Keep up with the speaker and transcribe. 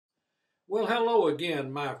Well, hello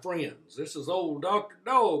again, my friends. This is old Dr.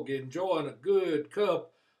 Dog enjoying a good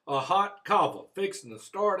cup of hot kava, fixing to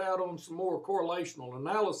start out on some more correlational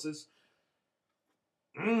analysis.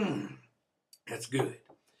 That's good.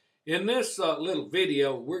 In this little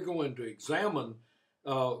video, we're going to examine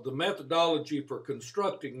the methodology for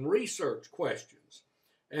constructing research questions.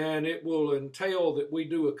 And it will entail that we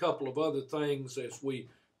do a couple of other things as we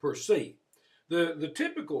proceed. The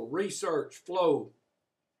typical research flow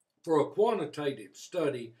for a quantitative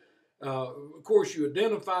study, of course, you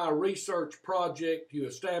identify a research project, you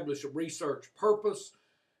establish a research purpose,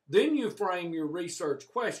 then you frame your research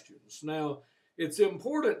questions. Now, it's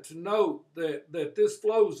important to note that this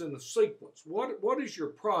flows in a sequence. What is your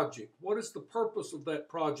project? What is the purpose of that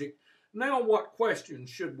project? Now, what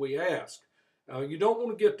questions should we ask? You don't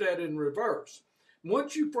want to get that in reverse.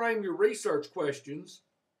 Once you frame your research questions,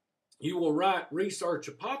 you will write research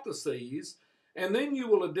hypotheses, and then you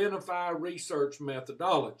will identify research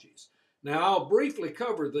methodologies. Now, I'll briefly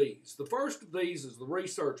cover these. The first of these is the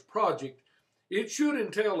research project. It should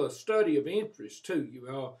entail a study of interest to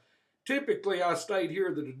you. Typically, I state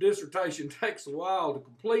here that a dissertation takes a while to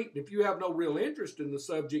complete, and if you have no real interest in the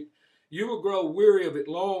subject, you will grow weary of it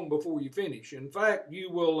long before you finish. In fact, you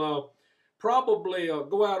will probably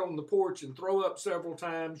go out on the porch and throw up several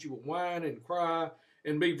times. You will whine and cry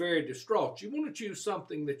and be very distraught. You want to choose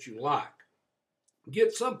something that you like.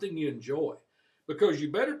 Get something you enjoy, because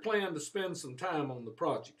you better plan to spend some time on the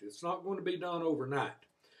project. It's not going to be done overnight.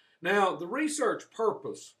 Now, the research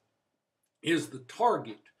purpose is the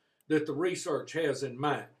target that the research has in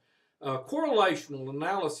mind. Correlational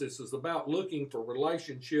analysis is about looking for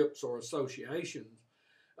relationships or associations.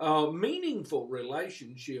 Meaningful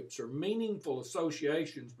relationships or meaningful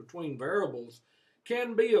associations between variables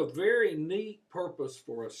can be a very neat purpose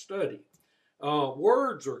for a study.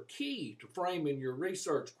 Words are key to framing your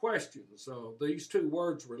research questions. These two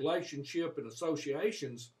words, relationship and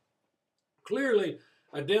associations, clearly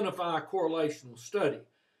identify a correlational study.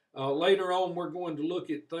 Later on, we're going to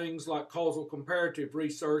look at things like causal comparative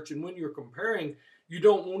research, and when you're comparing, you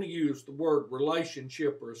don't want to use the word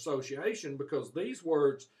relationship or association, because these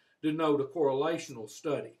words denote a correlational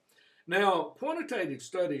study. Now, quantitative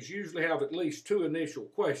studies usually have at least two initial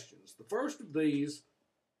questions. The first of these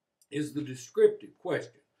is the descriptive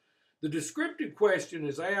question. The descriptive question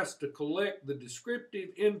is asked to collect the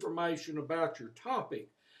descriptive information about your topic.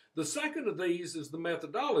 The second of these is the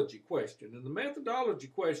methodology question, and the methodology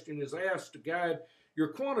question is asked to guide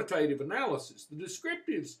your quantitative analysis. The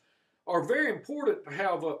descriptives are very important to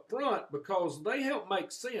have up front because they help make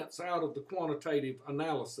sense out of the quantitative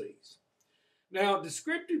analyses. Now,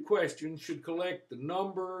 descriptive questions should collect the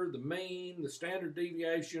number, the mean, the standard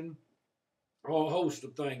deviation, a host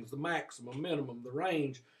of things, the maximum, minimum, the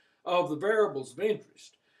range of the variables of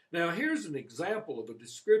interest. Now, here's an example of a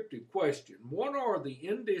descriptive question. What are the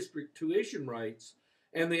in-district tuition rates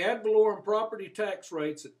and the ad valorem property tax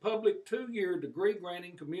rates at public two-year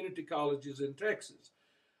degree-granting community colleges in Texas?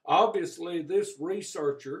 Obviously, this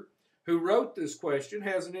researcher who wrote this question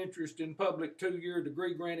has an interest in public two-year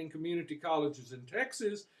degree-granting community colleges in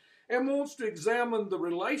Texas and wants to examine the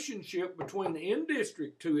relationship between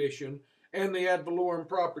in-district tuition and the ad valorem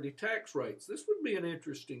property tax rates. This would be an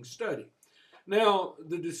interesting study. Now,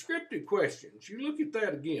 the descriptive questions, you look at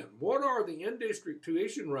that again. What are the in-district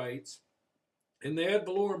tuition rates and the ad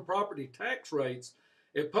valorem property tax rates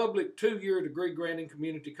at public two-year degree-granting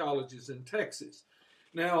community colleges in Texas?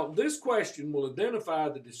 Now, this question will identify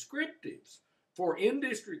the descriptives for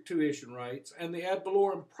in-district tuition rates and the ad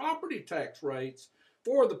valorem property tax rates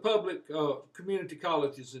for the public community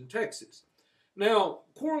colleges in Texas. Now,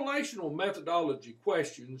 correlational methodology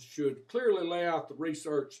questions should clearly lay out the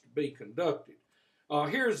research to be conducted.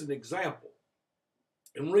 Here's an example,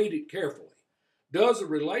 and read it carefully. Does a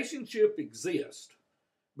relationship exist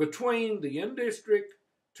between the in-district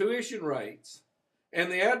tuition rates and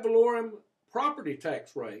the ad valorem property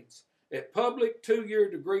tax rates at public two-year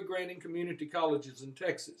degree-granting community colleges in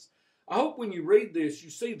Texas? I hope when you read this,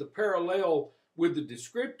 you see the parallel with the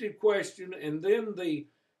descriptive question and then the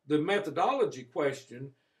methodology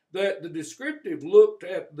question, that the descriptive looked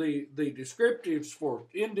at the descriptives for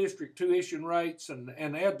in-district tuition rates and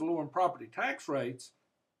ad valorem property tax rates,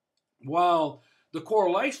 while the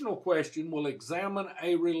correlational question will examine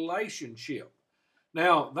a relationship.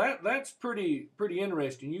 Now, that's pretty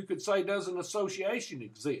interesting. You could say, does an association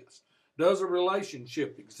exist? Does a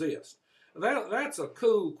relationship exist? That's a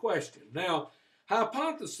cool question. Now,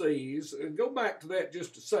 hypotheses, go back to that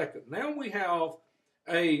just a second. Now we have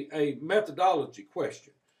a methodology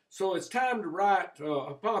question. So it's time to write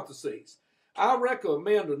hypotheses. I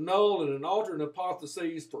recommend a null and an alternate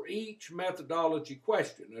hypotheses for each methodology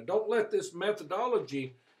question. Now, don't let this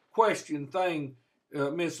methodology question thing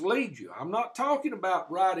mislead you. I'm not talking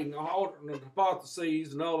about writing alternate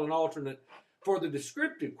hypotheses, null and alternate, for the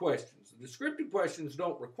descriptive questions. The descriptive questions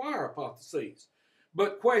don't require hypotheses.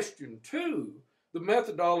 But question 2, the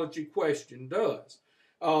methodology question, does.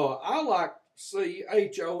 I like to see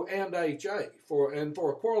HO and HA. For a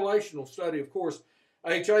correlational study, of course,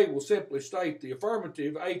 HA will simply state the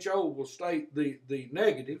affirmative, HO will state the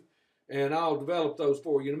negative, and I'll develop those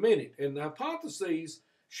for you in a minute. And the hypotheses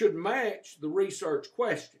should match the research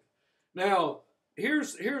question. Now,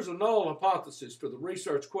 here's a null hypothesis for the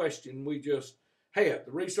research question we just had.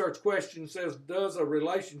 The research question says, does a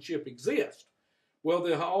relationship exist? Well,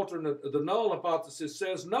 the null hypothesis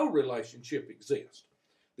says no relationship exists.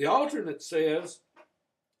 The alternate says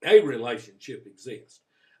a relationship exists.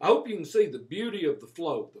 I hope you can see the beauty of the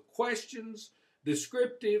flow. The questions,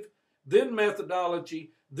 descriptive, then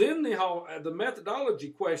methodology, then the methodology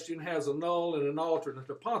question has a null and an alternate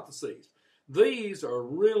hypothesis. These are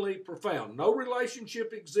really profound. No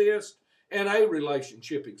relationship exists and a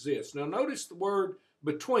relationship exists. Now notice the word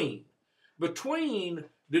between. Between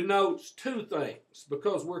denotes 2 things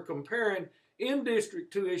because we're comparing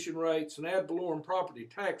in-district tuition rates and ad valorem property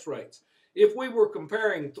tax rates. If we were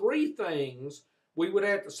comparing 3 things, we would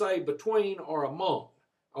have to say between or among,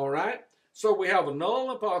 all right? So we have a null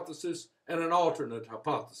hypothesis and an alternate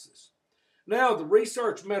hypothesis. Now, the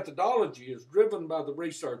research methodology is driven by the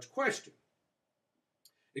research question.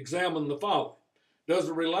 Examine the following. Does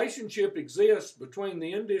a relationship exist between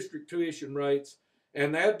the in-district tuition rates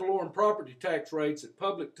and the ad valorem property tax rates at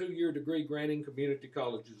public 2-year degree granting community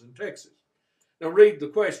colleges in Texas? Now read the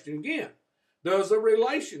question again. Does a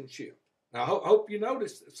relationship, now I hope you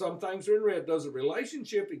notice that some things are in red, does a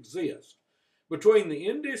relationship exist between the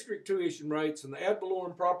in-district tuition rates and the ad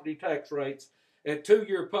valorem property tax rates at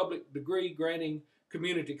 2-year public degree granting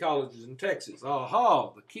community colleges in Texas?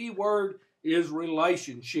 Aha, the key word is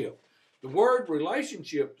relationship. The word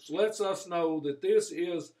relationships lets us know that this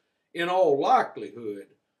is, in all likelihood,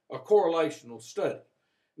 a correlational study.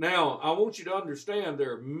 Now, I want you to understand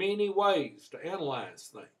there are many ways to analyze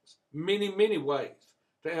things. Many ways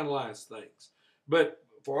to analyze things. But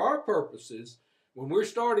for our purposes, when we're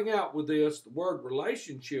starting out with this, the word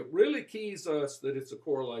relationship really keys us that it's a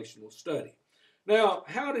correlational study. Now,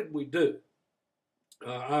 how did we do?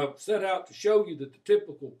 I've set out to show you that the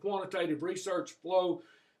typical quantitative research flow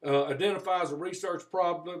identifies a research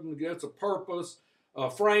problem, gets a purpose,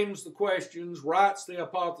 frames the questions, writes the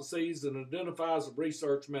hypotheses, and identifies a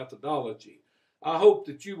research methodology. I hope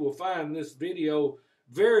that you will find this video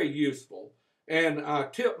very useful, and I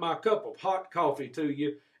tip my cup of hot coffee to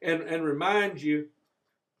you and remind you,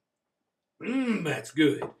 that's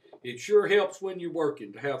good. It sure helps when you're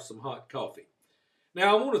working to have some hot coffee.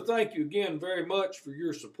 Now, I want to thank you again very much for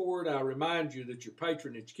your support. I remind you that your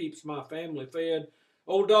patronage keeps my family fed.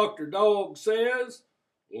 Old Dr. Dog says,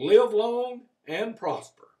 live long and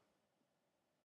prosper.